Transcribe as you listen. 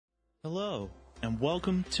Hello, and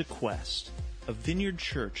welcome to Quest, a vineyard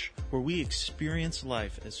church where we experience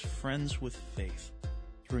life as friends with faith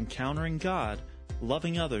through encountering God,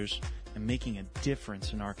 loving others, and making a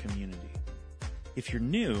difference in our community. If you're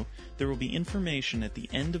new, there will be information at the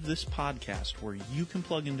end of this podcast where you can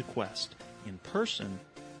plug into Quest in person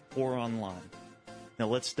or online. Now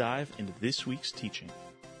let's dive into this week's teaching.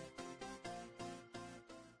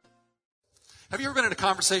 Have you ever been in a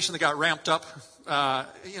conversation that got ramped up?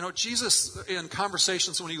 Jesus, in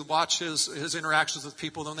conversations, when you watch his interactions with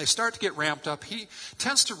people, when they start to get ramped up, he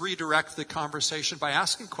tends to redirect the conversation by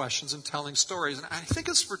asking questions and telling stories. And I think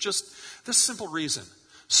it's for just this simple reason.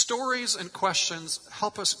 Stories and questions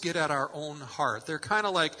help us get at our own heart. They're kind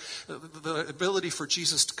of like the ability for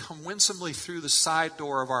Jesus to come winsomely through the side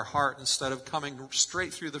door of our heart instead of coming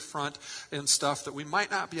straight through the front and stuff that we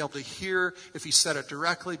might not be able to hear if he said it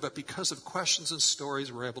directly, but because of questions and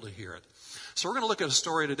stories, we're able to hear it. So we're going to look at a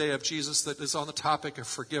story today of Jesus that is on the topic of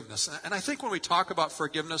forgiveness. And I think when we talk about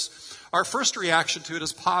forgiveness, our first reaction to it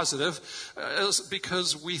is positive, is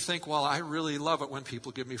because we think, well, I really love it when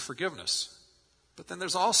people give me forgiveness. But then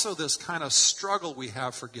there's also this kind of struggle we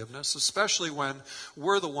have forgiveness, especially when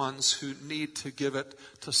we're the ones who need to give it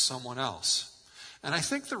to someone else. And I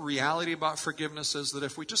think the reality about forgiveness is that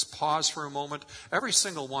if we just pause for a moment, every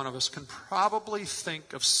single one of us can probably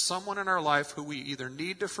think of someone in our life who we either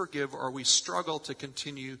need to forgive or we struggle to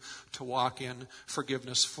continue to walk in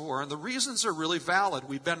forgiveness for. And the reasons are really valid.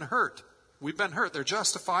 We've been hurt. They're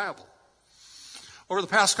justifiable. Over the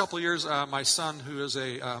past couple of years, my son, who is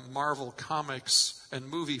a Marvel comics and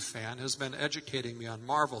movie fan, has been educating me on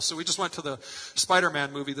Marvel. So we just went to the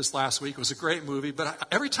Spider-Man movie this last week. It was a great movie. But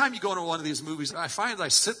every time you go into one of these movies, I find I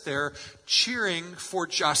sit there cheering for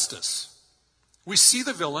justice. We see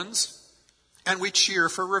the villains, and we cheer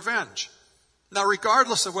for revenge. Now,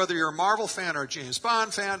 regardless of whether you're a Marvel fan or a James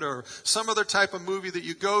Bond fan or some other type of movie that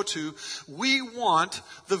you go to, we want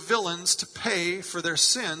the villains to pay for their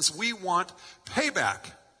sins. We want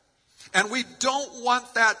payback. And we don't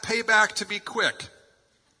want that payback to be quick.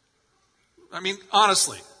 I mean,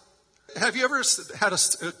 honestly, have you ever had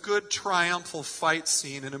a good triumphal fight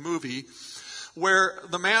scene in a movie where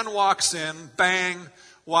the man walks in, bang,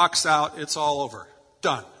 walks out, it's all over,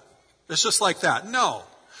 done? It's just like that. No.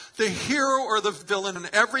 The hero or the villain in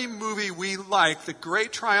every movie we like, the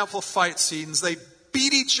great triumphal fight scenes, they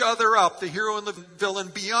beat each other up, the hero and the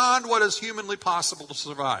villain, beyond what is humanly possible to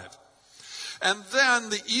survive. And then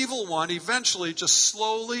the evil one eventually just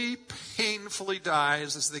slowly, painfully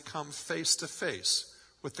dies as they come face to face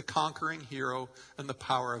with the conquering hero and the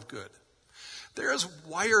power of good. There is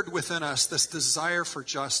wired within us this desire for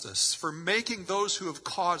justice, for making those who have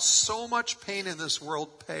caused so much pain in this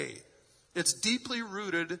world pay. It's deeply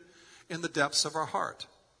rooted in the depths of our heart.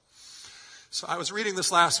 So I was reading this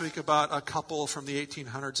last week about a couple from the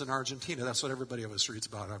 1800s in Argentina. That's what everybody always reads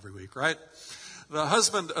about every week, right? The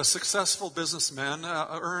husband, a successful businessman,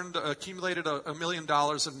 accumulated $1 million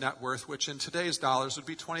of net worth, which in today's dollars would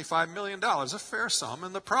be $25 million, a fair sum.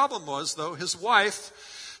 And the problem was, though, his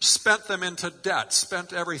wife spent them into debt,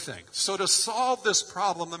 spent everything. So to solve this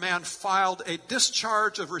problem, the man filed a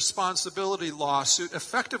discharge of responsibility lawsuit,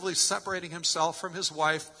 effectively separating himself from his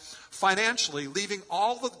wife financially, leaving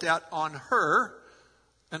all the debt on her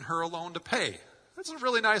and her alone to pay. That's a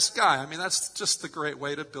really nice guy. I mean, that's just the great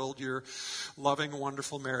way to build your loving,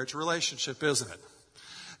 wonderful marriage relationship, isn't it?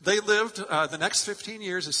 They lived the next 15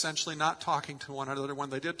 years essentially not talking to one another. When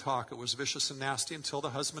they did talk, it was vicious and nasty until the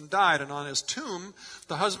husband died. And on his tomb,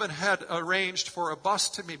 the husband had arranged for a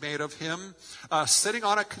bust to be made of him sitting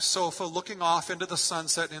on a sofa looking off into the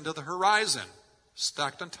sunset, into the horizon,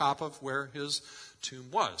 stacked on top of where his tomb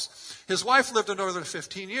was. His wife lived another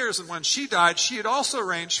 15 years, and when she died, she had also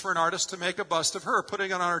arranged for an artist to make a bust of her, putting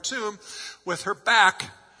it on her tomb with her back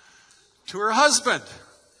to her husband.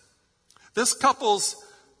 This couple's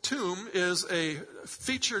tomb is a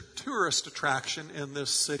featured tourist attraction in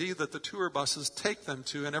this city that the tour buses take them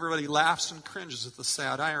to, and everybody laughs and cringes at the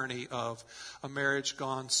sad irony of a marriage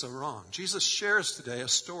gone so wrong. Jesus shares today a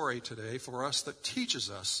story today for us that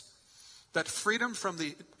teaches us that freedom from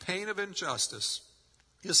the pain of injustice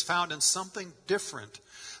is found in something different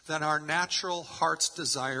than our natural heart's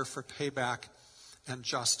desire for payback and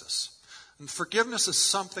justice. And forgiveness is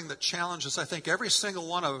something that challenges, I think, every single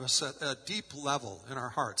one of us at a deep level in our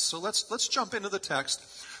hearts. So let's jump into the text.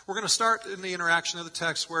 We're going to start in the interaction of the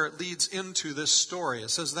text where it leads into this story. It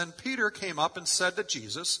says, "Then Peter came up and said to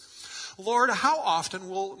Jesus, 'Lord, how often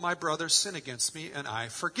will my brother sin against me and I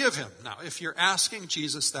forgive him?'" Now, if you're asking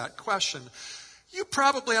Jesus that question, you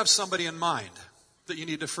probably have somebody in mind that you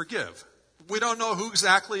need to forgive. We don't know who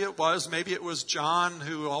exactly it was. Maybe it was John,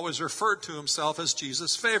 who always referred to himself as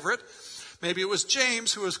Jesus' favorite. Maybe it was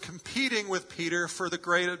James, who was competing with Peter for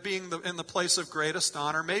being in the place of greatest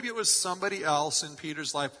honor. Maybe it was somebody else in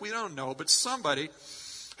Peter's life. We don't know, but somebody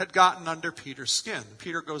had gotten under Peter's skin.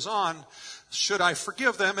 Peter goes on, should I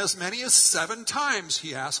forgive them as many as 7 times,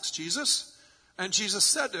 he asks Jesus. And Jesus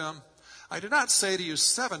said to him, I do not say to you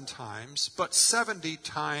 7 times, but 70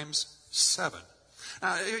 times 7.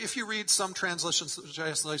 Now, if you read some translations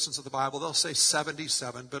of the Bible, they'll say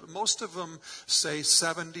 77, but most of them say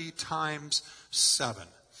 70 times 7.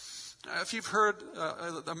 If you've heard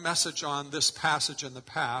a message on this passage in the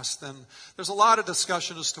past, then there's a lot of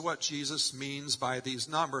discussion as to what Jesus means by these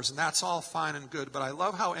numbers, and that's all fine and good, but I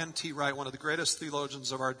love how N.T. Wright, one of the greatest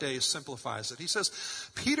theologians of our day, simplifies it. He says,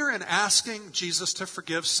 Peter, in asking Jesus to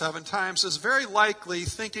forgive 7 times, is very likely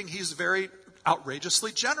thinking he's very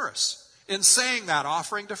outrageously generous in saying that,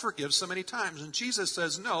 offering to forgive so many times. And Jesus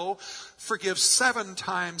says, no, forgive 7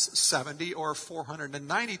 times 70 or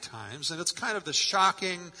 490 times. And it's kind of the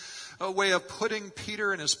shocking way of putting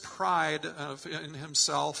Peter and his pride in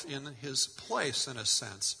himself in his place, in a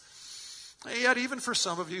sense. Yet even for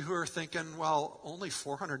some of you who are thinking, well, only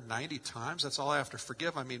 490 times, that's all I have to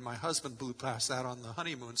forgive. I mean, my husband blew past that on the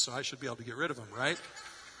honeymoon, so I should be able to get rid of him, right?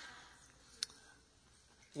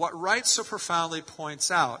 What Wright so profoundly points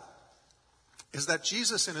out is that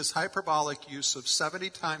Jesus, in his hyperbolic use of 70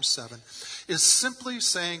 times 7, is simply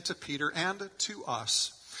saying to Peter and to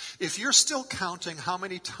us, if you're still counting how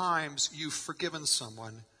many times you've forgiven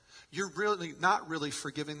someone, you're really not really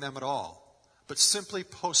forgiving them at all, but simply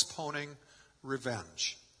postponing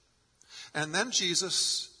revenge. And then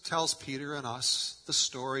Jesus tells Peter and us the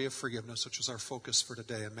story of forgiveness, which is our focus for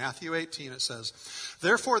today. In Matthew 18 it says,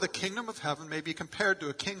 therefore the kingdom of heaven may be compared to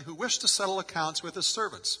a king who wished to settle accounts with his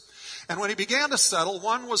servants. And when he began to settle,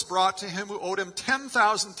 one was brought to him who owed him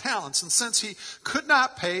 10,000 talents. And since he could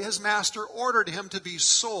not pay, his master ordered him to be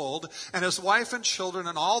sold, and his wife and children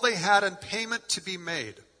and all they had in payment to be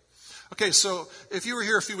made. Okay, so if you were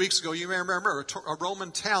here a few weeks ago, you may remember a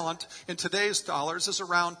Roman talent in today's dollars is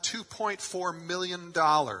around $2.4 million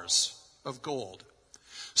of gold.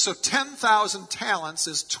 So 10,000 talents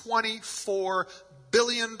is $24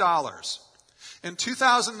 billion. In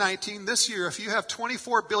 2019, this year, if you have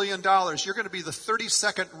 $24 billion, you're going to be the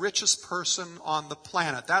 32nd richest person on the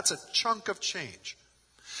planet. That's a chunk of change.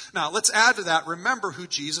 Now, let's add to that, remember who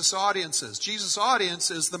Jesus' audience is. Jesus' audience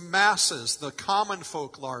is the masses, the common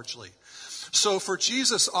folk largely. So for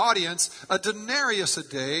Jesus' audience, a denarius a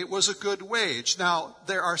day was a good wage. Now,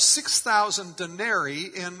 there are 6,000 denarii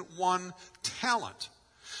in 1 talent.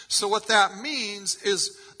 So what that means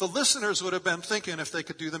is the listeners would have been thinking, if they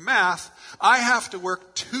could do the math, I have to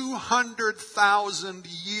work 200,000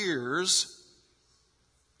 years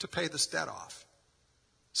to pay this debt off.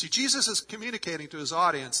 See, Jesus is communicating to his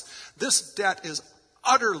audience, this debt is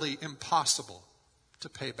utterly impossible to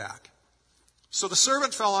pay back. So the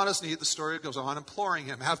servant fell on his knee, the story goes on, imploring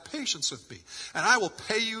him, have patience with me, and I will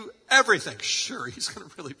pay you everything. Sure, he's going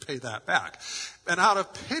to really pay that back. And out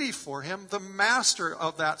of pity for him, the master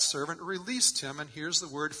of that servant released him, and here's the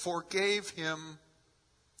word, forgave him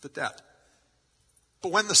the debt.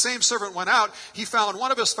 But when the same servant went out, he found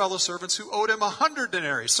one of his fellow servants who owed him 100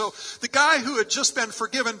 denarii. So the guy who had just been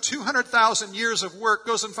forgiven 200,000 years of work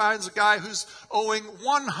goes and finds a guy who's owing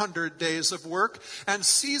 100 days of work. And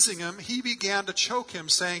seizing him, he began to choke him,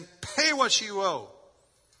 saying, pay what you owe.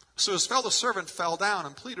 So his fellow servant fell down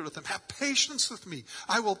and pleaded with him, have patience with me,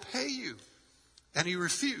 I will pay you. And he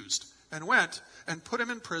refused and went and put him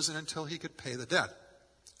in prison until he could pay the debt.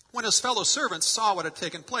 When his fellow servants saw what had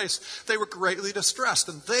taken place, they were greatly distressed,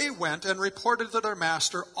 and they went and reported to their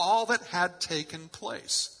master all that had taken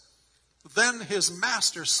place. Then his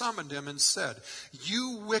master summoned him and said,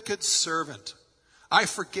 you wicked servant, I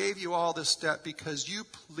forgave you all this debt because you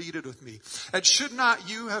pleaded with me. And should not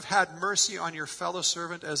you have had mercy on your fellow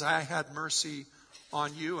servant as I had mercy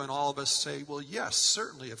on you? And all of us say, well, yes,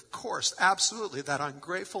 certainly, of course, absolutely, that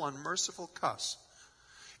ungrateful, unmerciful cuss.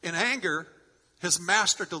 In anger, his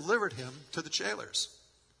master delivered him to the jailers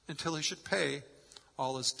until he should pay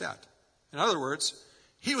all his debt. In other words,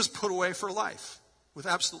 he was put away for life with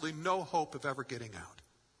absolutely no hope of ever getting out.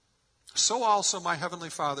 So also my heavenly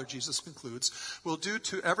Father, Jesus concludes, will do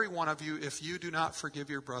to every one of you if you do not forgive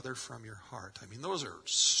your brother from your heart. I mean, those are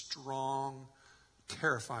strong,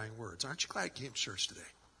 terrifying words. Aren't you glad you came to church today?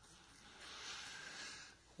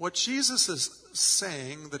 What Jesus is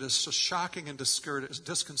saying that is so shocking and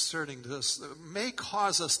disconcerting to us may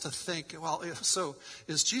cause us to think, well, so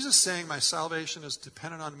is Jesus saying my salvation is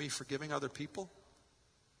dependent on me forgiving other people?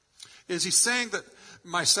 Is he saying that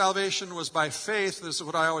my salvation was by faith? This is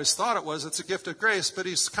what I always thought it was. It's a gift of grace. But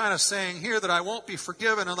he's kind of saying here that I won't be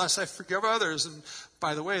forgiven unless I forgive others. And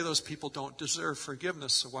by the way, those people don't deserve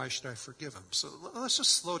forgiveness, so why should I forgive them? So let's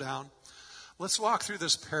just slow down. Let's walk through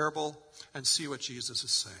this parable and see what Jesus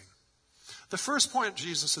is saying. The first point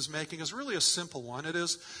Jesus is making is really a simple one. It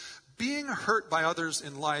is, being hurt by others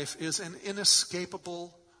in life is an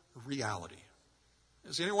inescapable reality.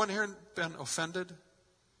 Has anyone here been offended,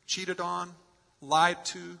 cheated on, lied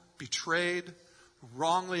to, betrayed,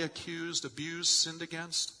 wrongly accused, abused, sinned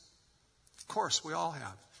against? Of course, we all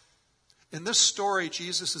have. In this story,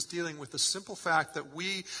 Jesus is dealing with the simple fact that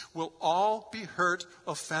we will all be hurt,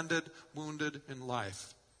 offended, wounded in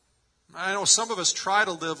life. I know some of us try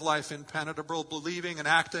to live life impenetrable, believing and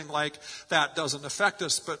acting like that doesn't affect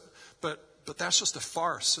us, but that's just a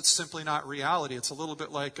farce. It's simply not reality. It's a little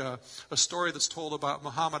bit like a story that's told about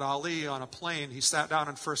Muhammad Ali on a plane. He sat down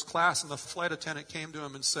in first class, and the flight attendant came to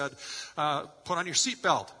him and said, put on your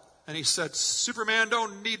seatbelt. And he said, Superman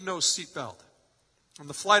don't need no seatbelt. And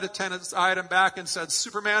the flight attendant eyed him back and said,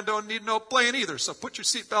 Superman don't need no plane either, so put your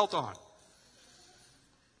seatbelt on.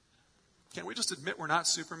 Can't we just admit we're not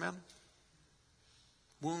Supermen?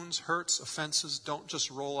 Wounds, hurts, offenses don't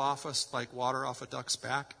just roll off us like water off a duck's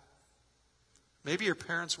back. Maybe your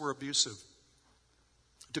parents were abusive,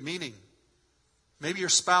 demeaning. Maybe your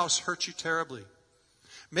spouse hurt you terribly.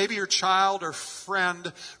 Maybe your child or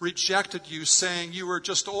friend rejected you, saying you were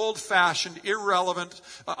just old-fashioned, irrelevant,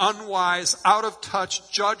 unwise, out of touch,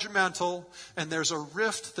 judgmental, and there's a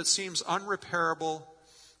rift that seems unrepairable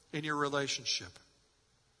in your relationship.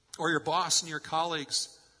 Or your boss and your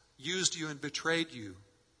colleagues used you and betrayed you.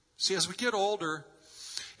 See, as we get older,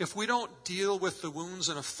 if we don't deal with the wounds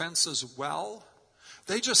and offenses well,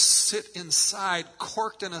 they just sit inside,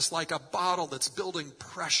 corked in us like a bottle that's building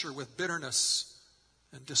pressure with bitterness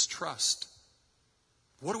and distrust.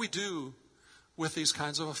 What do we do with these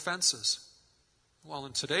kinds of offenses? Well,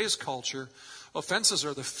 in today's culture, offenses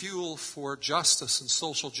are the fuel for justice and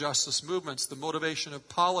social justice movements, the motivation of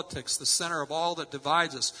politics, the center of all that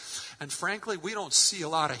divides us. And frankly, we don't see a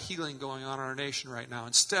lot of healing going on in our nation right now.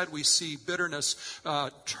 Instead, we see bitterness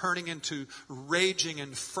turning into raging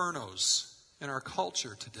infernos in our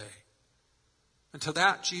culture today. And to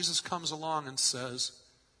that, Jesus comes along and says,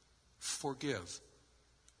 forgive.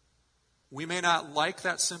 We may not like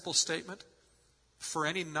that simple statement for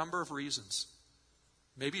any number of reasons.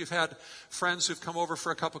 Maybe you've had friends who've come over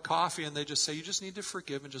for a cup of coffee and they just say, you just need to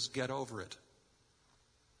forgive and just get over it.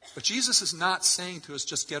 But Jesus is not saying to us,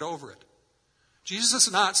 just get over it. Jesus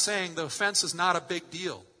is not saying the offense is not a big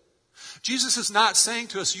deal. Jesus is not saying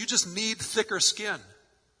to us, you just need thicker skin.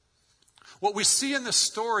 What we see in this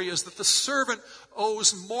story is that the servant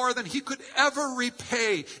owes more than he could ever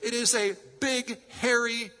repay. It is a big,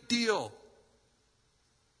 hairy deal.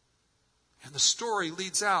 And the story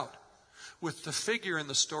leads out with the figure in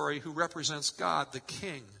the story who represents God, the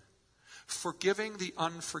King, forgiving the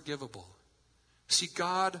unforgivable. See,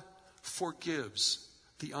 God forgives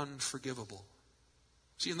the unforgivable.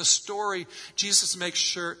 See, in the story, Jesus makes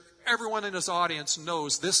sure everyone in his audience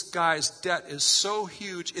knows this guy's debt is so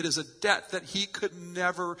huge, it is a debt that he could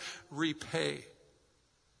never repay.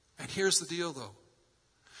 And here's the deal, though.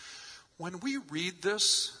 When we read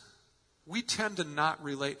this, we tend to not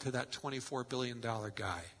relate to that $24 billion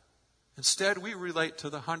guy. Instead, we relate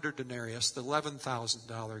to the 100 denarius, the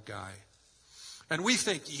 $11,000 guy. And we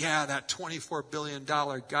think, yeah, that $24 billion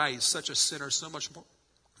guy is such a sinner, so much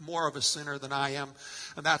more of a sinner than I am.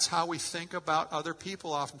 And that's how we think about other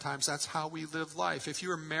people oftentimes. That's how we live life. If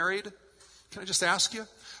you are married, can I just ask you,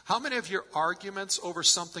 how many of your arguments over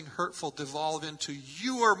something hurtful devolve into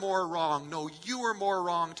you are more wrong, no, you are more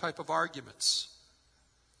wrong type of arguments?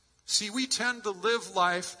 See, we tend to live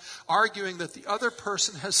life arguing that the other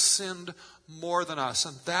person has sinned more than us.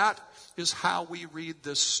 And that is how we read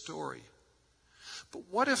this story. But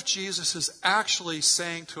what if Jesus is actually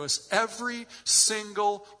saying to us, every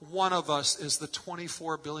single one of us is the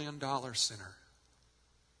 $24 billion sinner?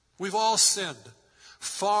 We've all sinned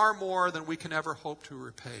far more than we can ever hope to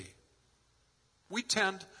repay. We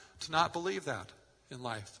tend to not believe that in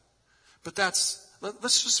life. But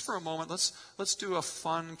let's just for a moment, let's do a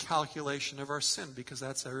fun calculation of our sin, because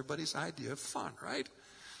that's everybody's idea of fun, right?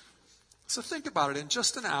 So think about it. In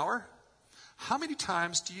just an hour, how many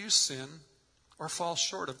times do you sin or fall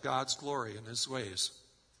short of God's glory and his ways?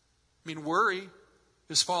 I mean, worry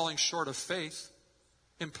is falling short of faith.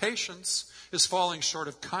 Impatience is falling short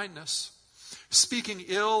of kindness. Speaking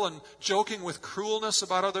ill and joking with cruelness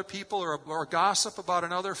about other people or gossip about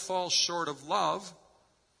another falls short of love.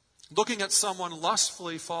 Looking at someone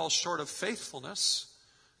lustfully falls short of faithfulness.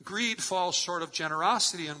 Greed falls short of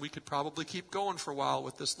generosity, and we could probably keep going for a while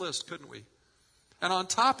with this list, couldn't we? And on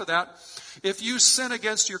top of that, if you sin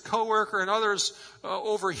against your coworker and others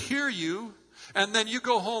overhear you, and then you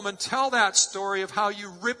go home and tell that story of how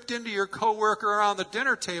you ripped into your coworker around the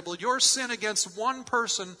dinner table, your sin against one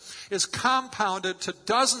person is compounded to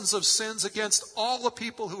dozens of sins against all the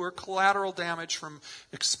people who are collateral damage from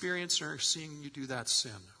experiencing or seeing you do that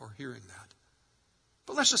sin or hearing that.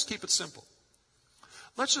 But let's just keep it simple.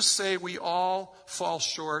 Let's just say we all fall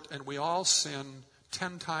short and we all sin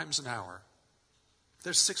 10 times an hour.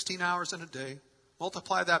 There's 16 hours in a day.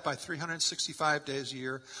 Multiply that by 365 days a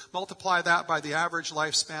year. Multiply that by the average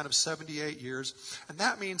lifespan of 78 years. And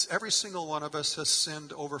that means every single one of us has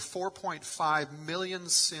sinned over 4.5 million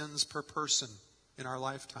sins per person in our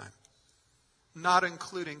lifetime, not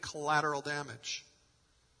including collateral damage.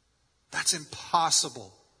 That's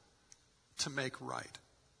impossible to make right.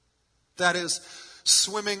 That is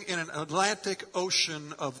swimming in an Atlantic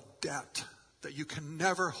Ocean of debt that you can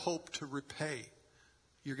never hope to repay.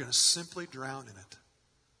 You're going to simply drown in it.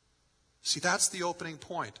 See, that's the opening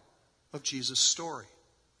point of Jesus' story.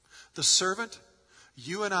 The servant,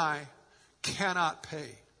 you and I, cannot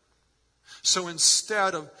pay. So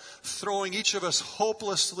instead of throwing each of us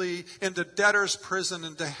hopelessly into debtor's prison,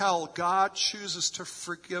 into hell, God chooses to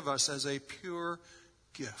forgive us as a pure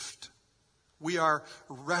gift. We are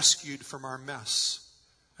rescued from our mess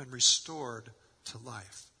and restored to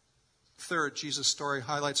life. Third, Jesus' story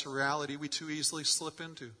highlights a reality we too easily slip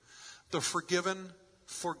into. The forgiven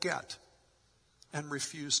forget and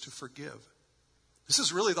refuse to forgive. This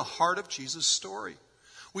is really the heart of Jesus' story.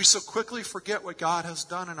 We so quickly forget what God has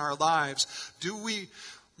done in our lives. Do we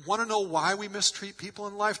want to know why we mistreat people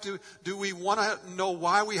in life? Do we want to know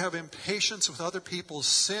why we have impatience with other people's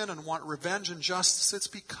sin and want revenge and justice? It's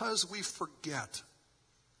because we forget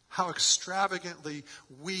how extravagantly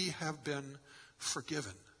we have been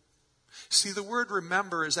forgiven. See, the word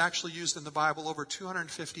remember is actually used in the Bible over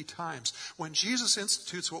 250 times. When Jesus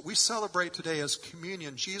institutes what we celebrate today as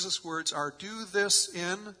communion, Jesus' words are, "Do this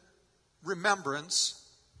in remembrance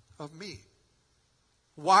of me."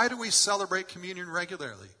 Why do we celebrate communion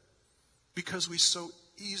regularly? Because we so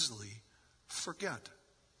easily forget.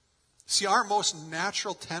 See, our most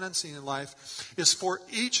natural tendency in life is for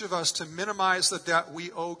each of us to minimize the debt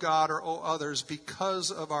we owe God or owe others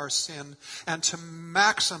because of our sin, and to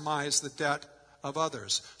maximize the debt of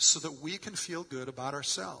others so that we can feel good about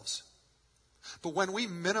ourselves. But when we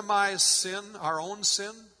minimize sin, our own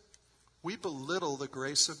sin, we belittle the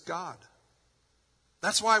grace of God.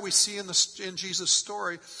 That's why we see in Jesus'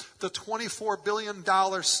 story the $24 billion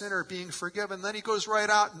sinner being forgiven. Then he goes right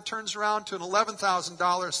out and turns around to an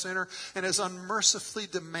 $11,000 sinner and is unmercifully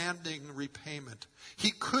demanding repayment. He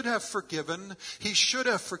could have forgiven. He should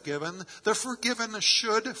have forgiven. The forgiven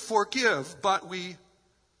should forgive, but we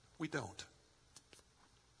don't.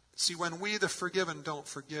 See, when we, the forgiven, don't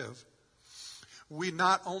forgive, we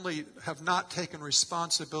not only have not taken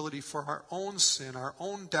responsibility for our own sin, our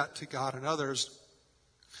own debt to God and others,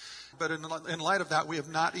 but in light of that, we have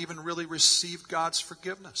not even really received God's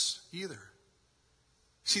forgiveness either.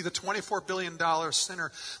 See, the $24 billion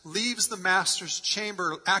sinner leaves the master's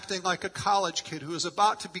chamber acting like a college kid who is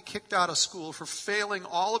about to be kicked out of school for failing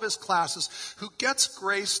all of his classes, who gets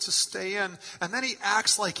grace to stay in, and then he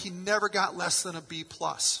acts like he never got less than a B+.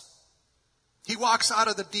 He walks out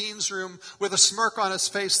of the dean's room with a smirk on his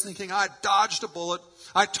face thinking, "I dodged a bullet.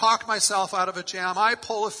 I talked myself out of a jam. I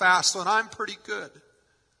pull a fast one. I'm pretty good."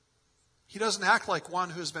 He doesn't act like one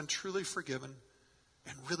who has been truly forgiven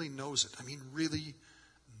and really knows it. I mean, really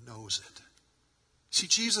knows it. See,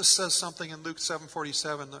 Jesus says something in Luke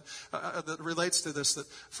 7:47 that relates to this, that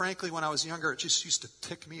frankly, when I was younger, it just used to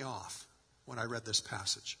tick me off when I read this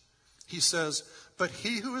passage. He says, "But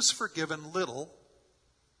he who is forgiven little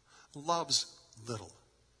loves little."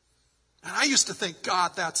 And I used to think,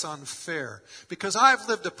 God, that's unfair, because I've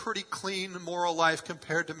lived a pretty clean moral life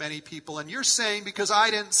compared to many people. And you're saying because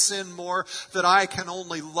I didn't sin more that I can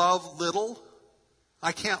only love little?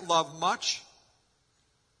 I can't love much?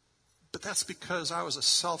 But that's because I was a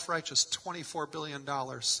self-righteous $24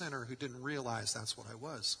 billion sinner who didn't realize that's what I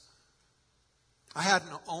was. I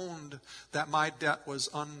hadn't owned that my debt was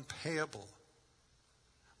unpayable.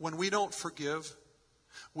 When we don't forgive,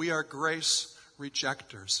 we are grace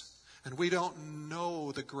rejectors. And we don't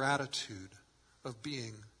know the gratitude of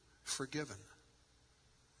being forgiven.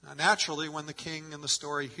 Now, naturally, when the king in the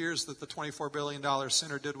story hears that the $24 billion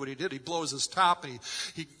sinner did what he did, he blows his top and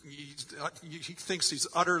he thinks he's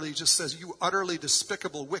utterly, just says, "You utterly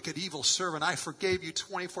despicable, wicked, evil servant, I forgave you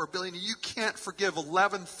 $24 billion. You can't forgive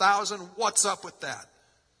 11,000. What's up with that?"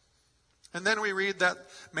 And then we read that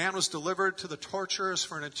man was delivered to the torturers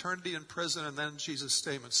for an eternity in prison, and then Jesus'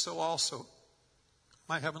 statement, so also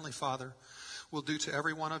my heavenly Father will do to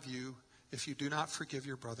every one of you if you do not forgive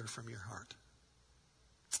your brother from your heart.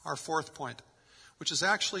 Our fourth point, which is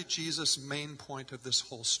actually Jesus' main point of this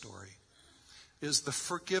whole story, is the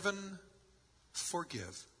forgiven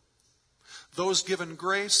forgive. Those given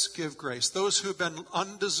grace, give grace. Those who have been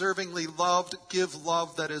undeservingly loved, give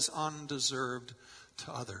love that is undeserved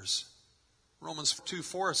to others. Romans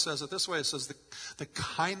 2:4 says it this way. It says the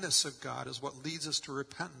kindness of God is what leads us to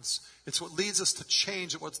repentance. It's what leads us to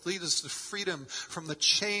change. It's what leads us to freedom from the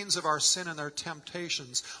chains of our sin and our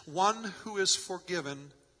temptations. One who is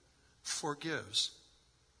forgiven forgives.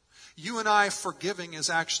 You and I forgiving is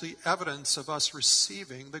actually evidence of us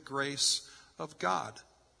receiving the grace of God.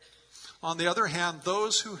 On the other hand,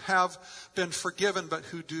 those who have been forgiven but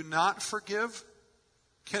who do not forgive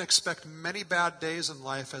can expect many bad days in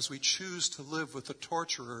life as we choose to live with the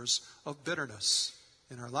torturers of bitterness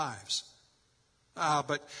in our lives.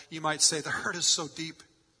 But you might say, the hurt is so deep.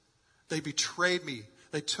 They betrayed me.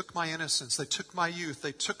 They took my innocence. They took my youth.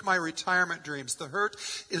 They took my retirement dreams. The hurt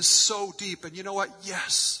is so deep. And you know what?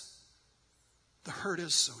 Yes, the hurt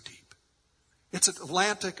is so deep. It's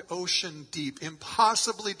Atlantic Ocean deep,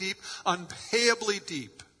 impossibly deep, unpayably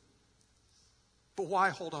deep. But why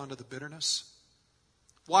hold on to the bitterness?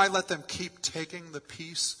 Why let them keep taking the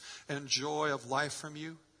peace and joy of life from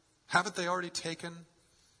you? Haven't they already taken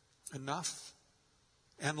enough?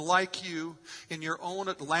 And like you, in your own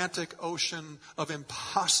Atlantic Ocean of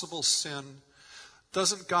impossible sin,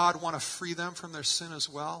 doesn't God want to free them from their sin as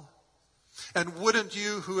well? And wouldn't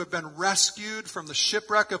you, who have been rescued from the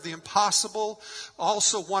shipwreck of the impossible,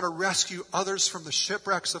 also want to rescue others from the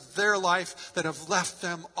shipwrecks of their life that have left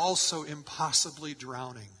them also impossibly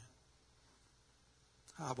drowning?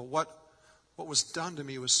 But what was done to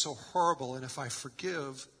me was so horrible, and if I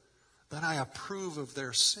forgive, then I approve of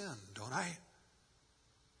their sin, don't I?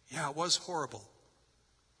 Yeah, it was horrible.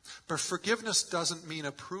 But forgiveness doesn't mean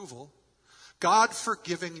approval. God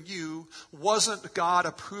forgiving you wasn't God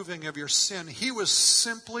approving of your sin. He was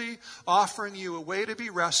simply offering you a way to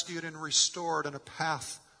be rescued and restored and a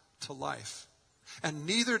path to life. And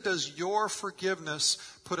neither does your forgiveness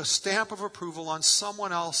put a stamp of approval on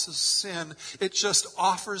someone else's sin. It just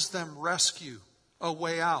offers them rescue, a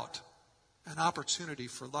way out, an opportunity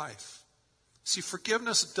for life. See,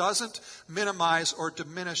 forgiveness doesn't minimize or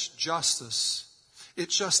diminish justice. It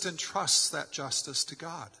just entrusts that justice to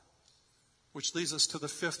God. Which leads us to the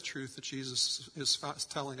fifth truth that Jesus is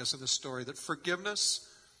telling us in this story, that forgiveness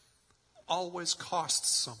always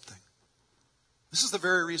costs something. This is the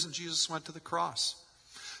very reason Jesus went to the cross.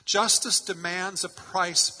 Justice demands a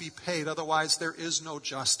price be paid, otherwise there is no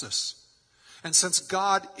justice. And since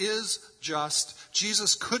God is just,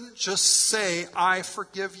 Jesus couldn't just say, I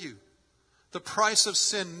forgive you. The price of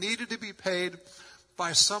sin needed to be paid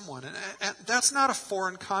by someone. And that's not a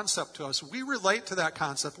foreign concept to us. We relate to that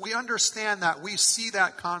concept. We understand that. We see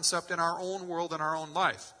that concept in our own world, in our own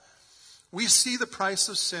life. We see the price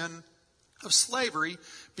of sin, of slavery,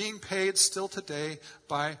 being paid still today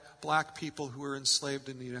by black people who were enslaved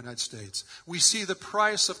in the United States. We see the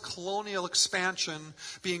price of colonial expansion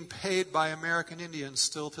being paid by American Indians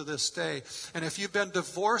still to this day. And if you've been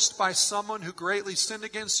divorced by someone who greatly sinned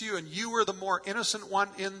against you and you were the more innocent one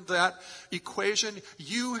in that equation,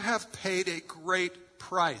 you have paid a great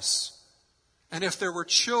price. And if there were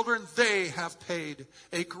children, they have paid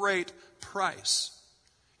a great price.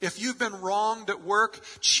 If you've been wronged at work,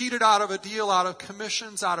 cheated out of a deal, out of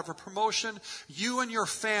commissions, out of a promotion, you and your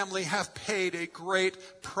family have paid a great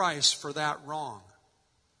price for that wrong.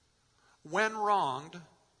 When wronged,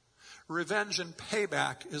 revenge and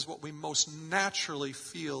payback is what we most naturally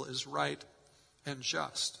feel is right and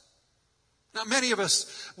just. Now, many of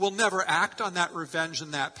us will never act on that revenge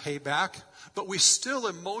and that payback, but we still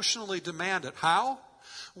emotionally demand it. How?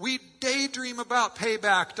 We daydream about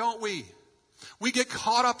payback, don't we? We get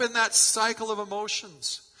caught up in that cycle of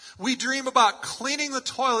emotions. We dream about cleaning the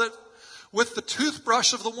toilet with the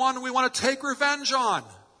toothbrush of the one we want to take revenge on.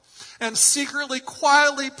 And secretly,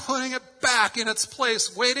 quietly putting it back in its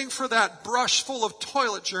place, waiting for that brush full of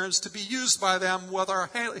toilet germs to be used by them with our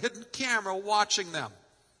hidden camera watching them.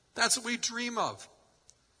 That's what we dream of.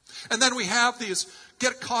 And then we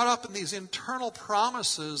get caught up in these internal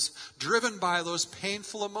promises driven by those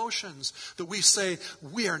painful emotions that we say,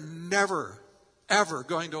 we are never, ever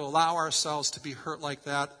going to allow ourselves to be hurt like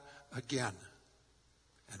that again.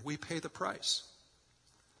 And we pay the price.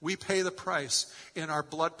 We pay the price in our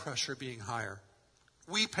blood pressure being higher.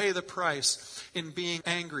 We pay the price in being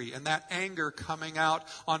angry, and that anger coming out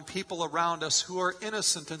on people around us who are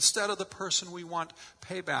innocent instead of the person we want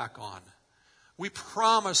payback on. We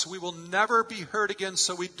promise we will never be hurt again,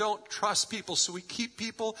 so we don't trust people, so we keep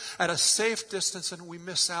people at a safe distance, and we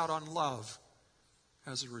miss out on love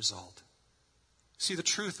as a result. See, the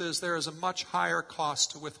truth is there is a much higher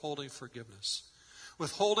cost to withholding forgiveness.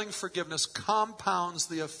 Withholding forgiveness compounds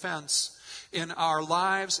the offense in our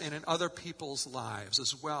lives and in other people's lives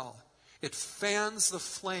as well. It fans the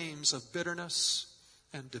flames of bitterness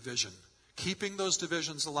and division, keeping those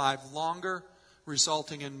divisions alive longer,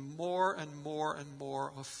 resulting in more and more and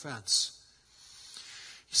more offense.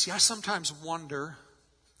 You see, I sometimes wonder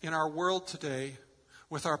in our world today,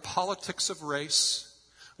 with our politics of race,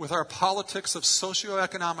 with our politics of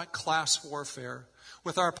socioeconomic class warfare,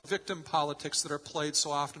 with our victim politics that are played so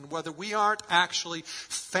often, whether we aren't actually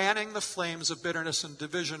fanning the flames of bitterness and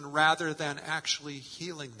division rather than actually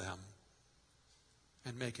healing them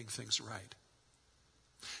and making things right.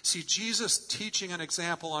 See, Jesus' teaching an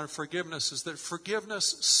example on forgiveness is that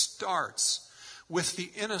forgiveness starts with the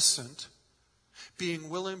innocent being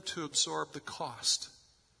willing to absorb the cost,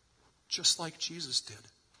 just like Jesus did,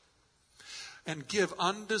 and give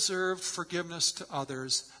undeserved forgiveness to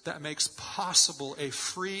others that makes possible a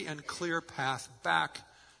free and clear path back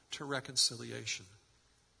to reconciliation.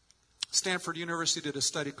 Stanford University did a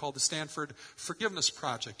study called the Stanford Forgiveness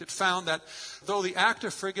Project. It found that though the act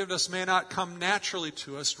of forgiveness may not come naturally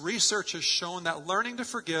to us, research has shown that learning to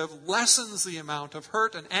forgive lessens the amount of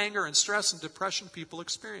hurt and anger and stress and depression people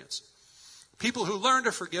experience. People who learn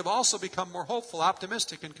to forgive also become more hopeful,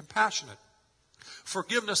 optimistic, and compassionate.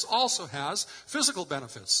 Forgiveness also has physical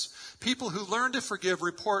benefits. People who learn to forgive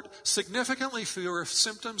report significantly fewer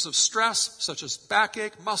symptoms of stress, such as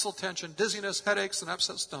backache, muscle tension, dizziness, headaches, and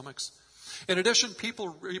upset stomachs. In addition,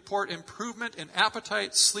 people report improvement in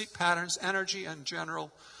appetite, sleep patterns, energy, and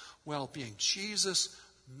general well-being. Jesus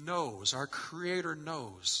knows, our Creator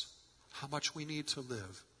knows, how much we need to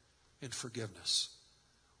live in forgiveness,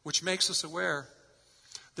 which makes us aware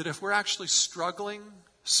that if we're actually struggling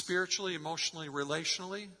spiritually, emotionally,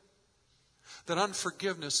 relationally, that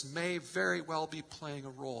unforgiveness may very well be playing a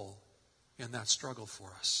role in that struggle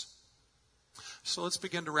for us. So let's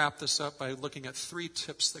begin to wrap this up by looking at 3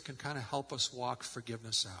 tips that can kind of help us walk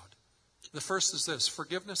forgiveness out. The first is this: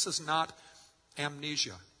 forgiveness is not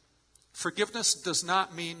amnesia. Forgiveness does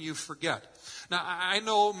not mean you forget. Now, I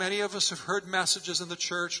know many of us have heard messages in the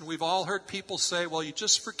church, and we've all heard people say, well, you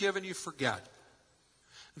just forgive and you forget.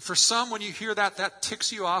 And for some, when you hear that, that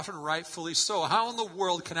ticks you off, and rightfully so. How in the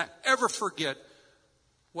world can I ever forget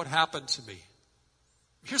what happened to me?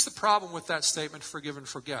 Here's the problem with that statement, forgive and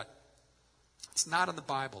forget. It's not in the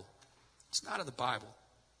Bible. It's not in the Bible.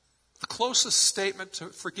 The closest statement to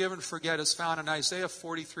forgive and forget is found in Isaiah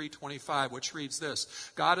 43:25, which reads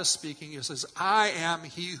this. God is speaking. He says, I am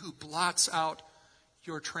he who blots out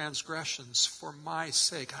your transgressions for my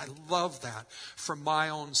sake. I love that, for my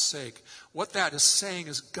own sake. What that is saying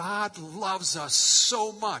is God loves us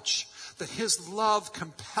so much that his love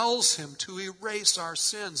compels him to erase our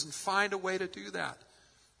sins and find a way to do that.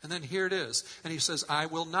 And then here it is. And he says, I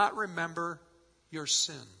will not remember your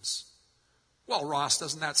sins. Well, Ross,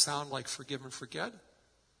 doesn't that sound like forgive and forget?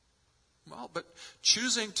 Well, but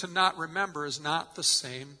choosing to not remember is not the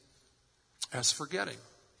same as forgetting.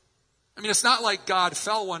 I mean, it's not like God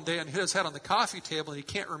fell one day and hit his head on the coffee table and he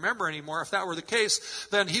can't remember anymore. If that were the case,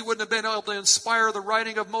 then he wouldn't have been able to inspire the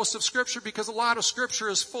writing of most of Scripture, because a lot of Scripture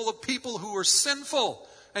is full of people who were sinful,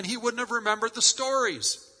 and he wouldn't have remembered the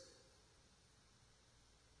stories.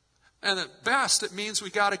 And at best, it means we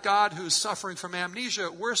got a God who's suffering from amnesia.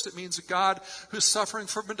 At worst, it means a God who's suffering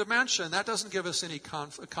from dementia. And that doesn't give us any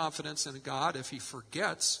confidence in God if he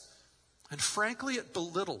forgets. And frankly, it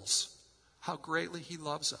belittles how greatly he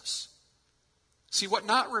loves us. See, what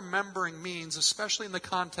not remembering means, especially in the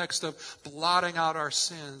context of blotting out our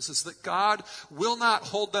sins, is that God will not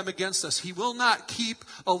hold them against us. He will not keep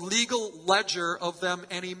a legal ledger of them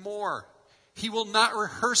anymore. He will not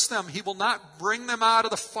rehearse them. He will not bring them out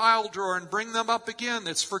of the file drawer and bring them up again.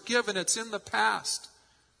 It's forgiven. It's in the past.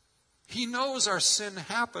 He knows our sin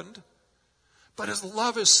happened, but his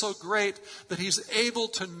love is so great that he's able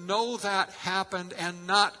to know that happened and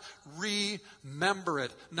not remember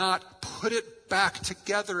it, not put it back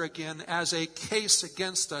together again as a case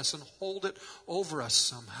against us and hold it over us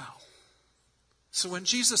somehow. So when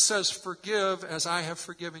Jesus says, forgive as I have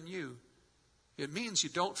forgiven you, it means you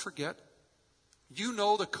don't forget. You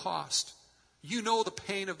know the cost. You know the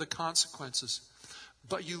pain of the consequences.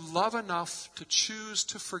 But you love enough to choose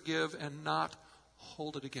to forgive and not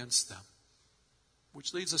hold it against them.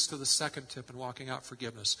 Which leads us to the second tip in walking out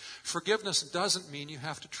forgiveness. Forgiveness doesn't mean you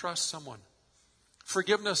have to trust someone.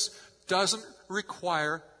 Forgiveness doesn't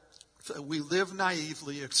require that we live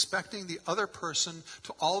naively expecting the other person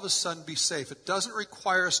to all of a sudden be safe. It doesn't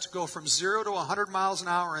require us to go from 0 to 100 miles an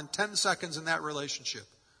hour in 10 seconds in that relationship.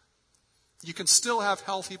 You can still have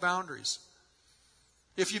healthy boundaries.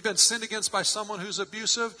 If you've been sinned against by someone who's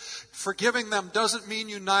abusive, forgiving them doesn't mean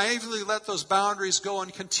you naively let those boundaries go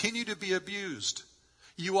and continue to be abused.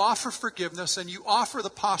 You offer forgiveness and you offer the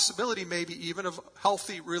possibility maybe even of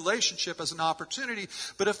healthy relationship as an opportunity.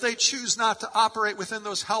 But if they choose not to operate within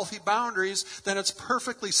those healthy boundaries, then it's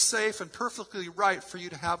perfectly safe and perfectly right for you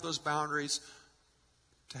to have those boundaries,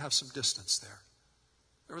 to have some distance there.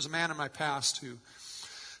 There was a man in my past who,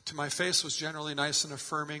 to my face, was generally nice and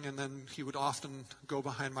affirming, and then he would often go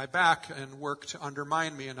behind my back and work to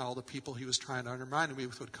undermine me, and all the people he was trying to undermine me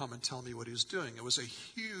with would come and tell me what he was doing. It was a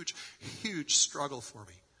huge, huge struggle for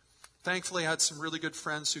me. Thankfully, I had some really good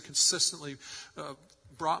friends who consistently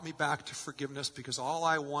brought me back to forgiveness, because all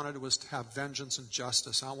I wanted was to have vengeance and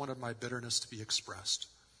justice. I wanted my bitterness to be expressed.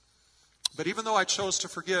 But even though I chose to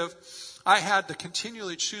forgive, I had to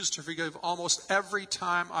continually choose to forgive almost every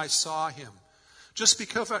time I saw him. Just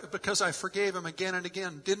because I forgave him again and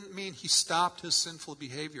again didn't mean he stopped his sinful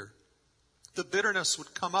behavior. The bitterness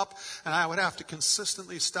would come up, and I would have to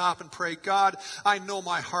consistently stop and pray, God, I know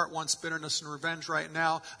my heart wants bitterness and revenge right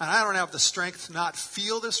now, and I don't have the strength to not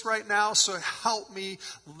feel this right now, so help me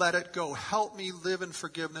let it go. Help me live in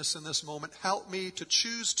forgiveness in this moment. Help me to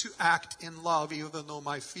choose to act in love, even though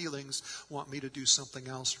my feelings want me to do something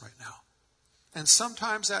else right now. And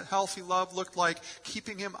sometimes that healthy love looked like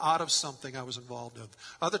keeping him out of something I was involved in.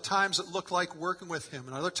 Other times it looked like working with him.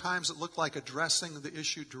 And other times it looked like addressing the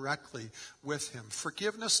issue directly with him.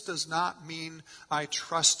 Forgiveness does not mean I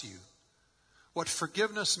trust you. What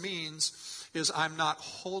forgiveness means is I'm not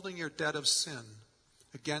holding your debt of sin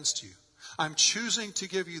against you. I'm choosing to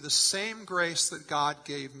give you the same grace that God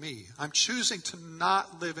gave me. I'm choosing to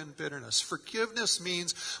not live in bitterness. Forgiveness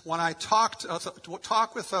means when I talk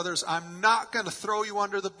with others, I'm not going to throw you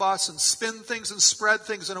under the bus and spin things and spread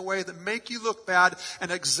things in a way that make you look bad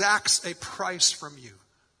and exacts a price from you.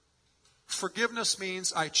 Forgiveness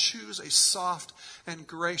means I choose a soft and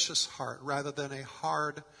gracious heart rather than a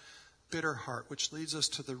hard, bitter heart, which leads us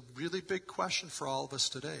to the really big question for all of us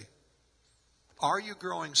today. Are you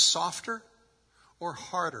growing softer or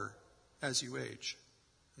harder as you age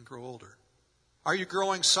and grow older? Are you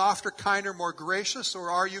growing softer, kinder, more gracious, or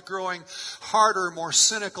are you growing harder, more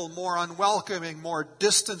cynical, more unwelcoming, more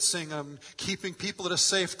distancing, keeping people at a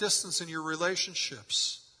safe distance in your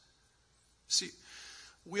relationships? See,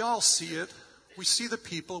 we all see it. We see the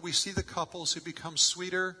people, we see the couples who become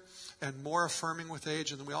sweeter and more affirming with age,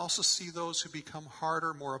 and then we also see those who become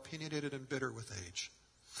harder, more opinionated and bitter with age.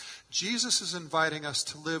 Jesus is inviting us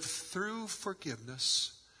to live through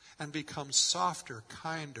forgiveness and become softer,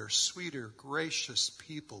 kinder, sweeter, gracious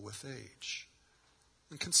people with age.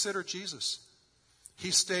 And consider Jesus.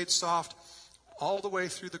 He stayed soft all the way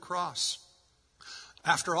through the cross.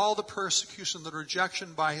 After all the persecution, the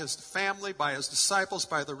rejection by his family, by his disciples,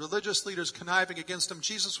 by the religious leaders conniving against him,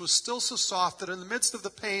 Jesus was still so soft that in the midst of the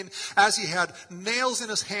pain, as he had nails in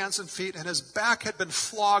his hands and feet and his back had been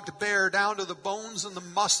flogged bare down to the bones and the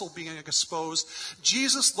muscle being exposed,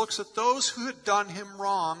 Jesus looks at those who had done him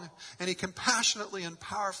wrong and he compassionately and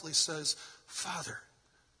powerfully says, Father,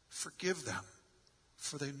 forgive them,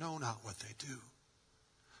 for they know not what they do.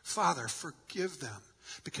 Father, forgive them,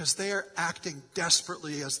 because they are acting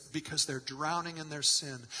desperately because they're drowning in their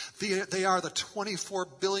sin. They are the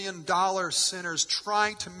 $24 billion sinners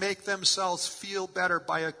trying to make themselves feel better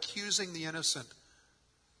by accusing the innocent.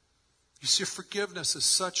 You see, forgiveness is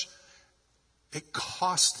such a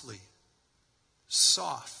costly,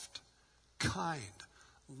 soft, kind,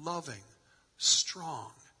 loving,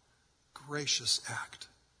 strong, gracious act.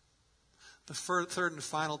 The third and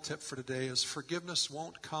final tip for today is forgiveness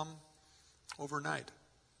won't come overnight.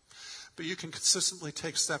 But you can consistently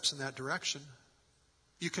take steps in that direction.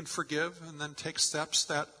 You can forgive and then take steps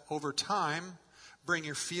that over time bring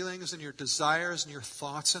your feelings and your desires and your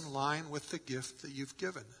thoughts in line with the gift that you've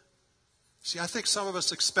given. See, I think some of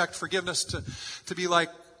us expect forgiveness to be like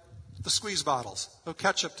the squeeze bottles of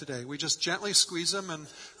ketchup today. We just gently squeeze them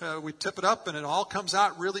and we tip it up and it all comes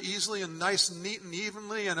out really easily and nice and neat and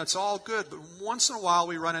evenly and it's all good. But once in a while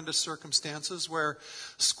we run into circumstances where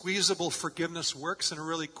squeezable forgiveness works in a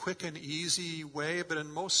really quick and easy way. But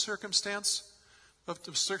in most circumstances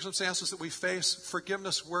that we face,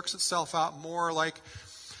 forgiveness works itself out more like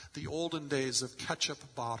The olden days of ketchup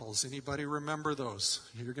bottles. Anybody remember those?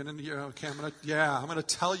 I'm going to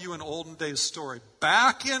tell you an olden days story.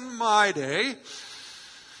 Back in my day,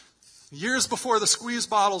 years before the squeeze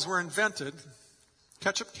bottles were invented,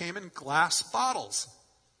 ketchup came in glass bottles.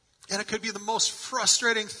 And it could be the most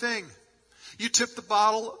frustrating thing. You tip the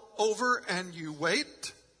bottle over and you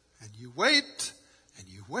wait, and you wait, and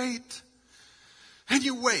you wait, and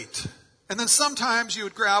you wait. And then sometimes you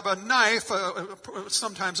would grab a knife, most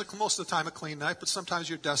of the time a clean knife, but sometimes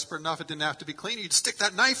you're desperate enough it didn't have to be clean. You'd stick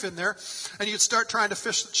that knife in there, and you'd start trying to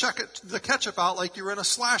fish the ketchup out like you were in a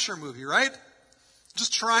slasher movie, right?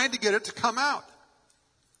 Just trying to get it to come out.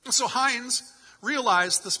 And so Heinz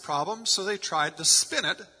realized this problem, so they tried to spin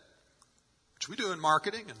it, which we do in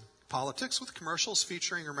marketing and politics with commercials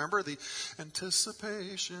featuring, remember, the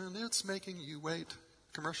anticipation, it's making you wait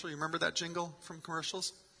commercial. You remember that jingle from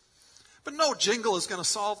commercials? But no jingle is going to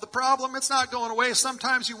solve the problem. It's not going away.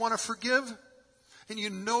 Sometimes you want to forgive, and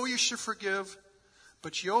you know you should forgive,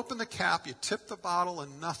 but you open the cap, you tip the bottle,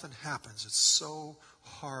 and nothing happens. It's so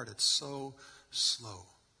hard. It's so slow.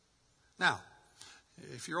 Now,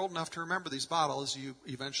 if you're old enough to remember these bottles, you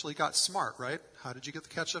eventually got smart, right? How did you get the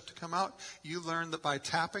ketchup to come out? You learned that by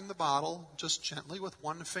tapping the bottle just gently with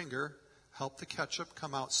one finger helped the ketchup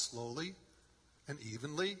come out slowly and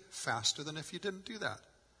evenly, faster than if you didn't do that.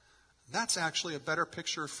 That's actually a better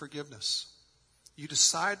picture of forgiveness. You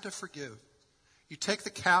decide to forgive. You take the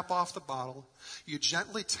cap off the bottle. You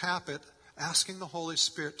gently tap it, asking the Holy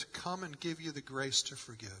Spirit to come and give you the grace to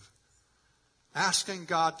forgive. Asking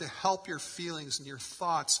God to help your feelings and your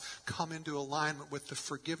thoughts come into alignment with the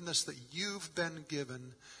forgiveness that you've been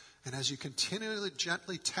given. And as you continually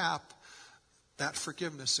gently tap that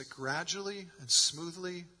forgiveness, it gradually and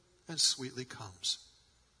smoothly and sweetly comes.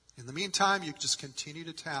 In the meantime, you just continue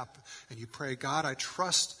to tap and you pray, God, I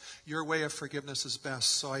trust your way of forgiveness is best,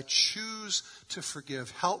 so I choose to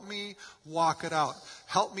forgive. Help me walk it out.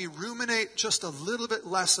 Help me ruminate just a little bit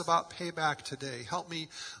less about payback today. Help me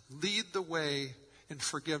lead the way in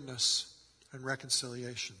forgiveness and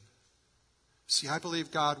reconciliation. See, I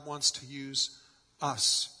believe God wants to use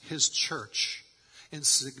us, his church, in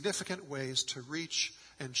significant ways to reach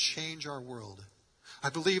and change our world. I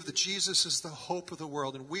believe that Jesus is the hope of the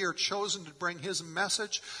world, and we are chosen to bring his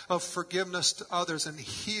message of forgiveness to others and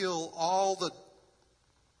heal all the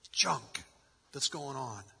junk that's going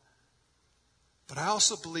on. But I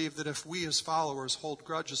also believe that if we as followers hold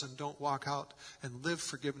grudges and don't walk out and live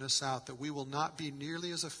forgiveness out, that we will not be nearly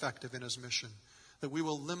as effective in his mission, that we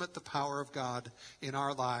will limit the power of God in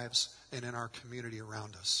our lives and in our community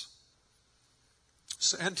around us.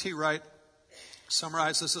 So N.T. Wright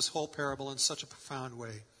summarizes this whole parable in such a profound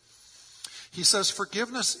way. He says,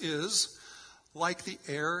 forgiveness is like the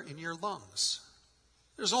air in your lungs.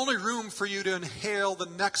 There's only room for you to inhale the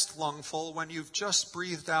next lungful when you've just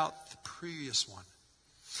breathed out the previous one.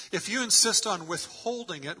 If you insist on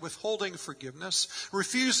withholding forgiveness,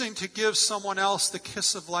 refusing to give someone else the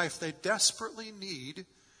kiss of life they desperately need,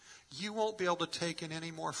 you won't be able to take in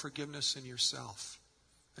any more forgiveness in yourself,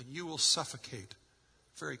 and you will suffocate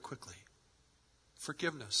very quickly.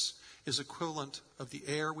 Forgiveness is equivalent of the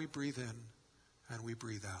air we breathe in and we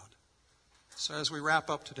breathe out. So as we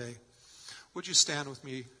wrap up today, would you stand with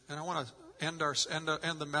me? And I want to end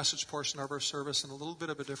the message portion of our service in a little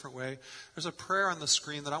bit of a different way. There's a prayer on the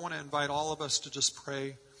screen that I want to invite all of us to just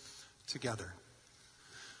pray together.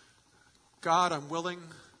 God, I'm willing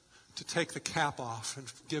to take the cap off and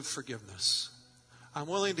give forgiveness. I'm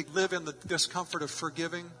willing to live in the discomfort of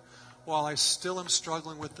forgiving while I still am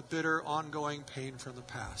struggling with the bitter, ongoing pain from the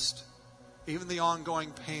past. Even the ongoing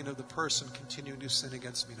pain of the person continuing to sin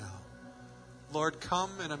against me now. Lord, come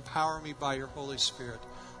and empower me by your Holy Spirit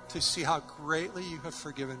to see how greatly you have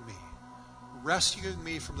forgiven me, rescuing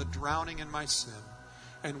me from the drowning in my sin,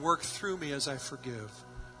 and work through me as I forgive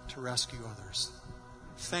to rescue others.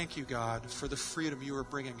 Thank you, God, for the freedom you are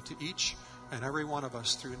bringing to each and every one of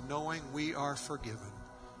us through knowing we are forgiven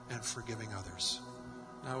and forgiving others.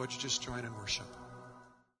 Now would you just join in worship?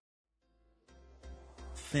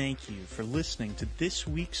 Thank you for listening to this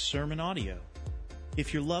week's sermon audio.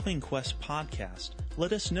 If you're loving Quest Podcast,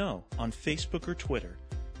 let us know on Facebook or Twitter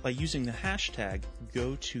by using the hashtag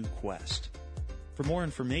 #GoToQuest. For more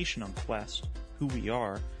information on Quest, who we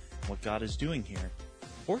are, and what God is doing here,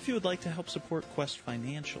 or if you would like to help support Quest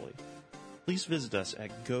financially, please visit us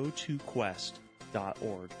at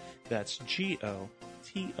gotoquest.org. That's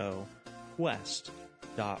GOTO Quest.org.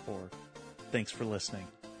 Thanks for listening.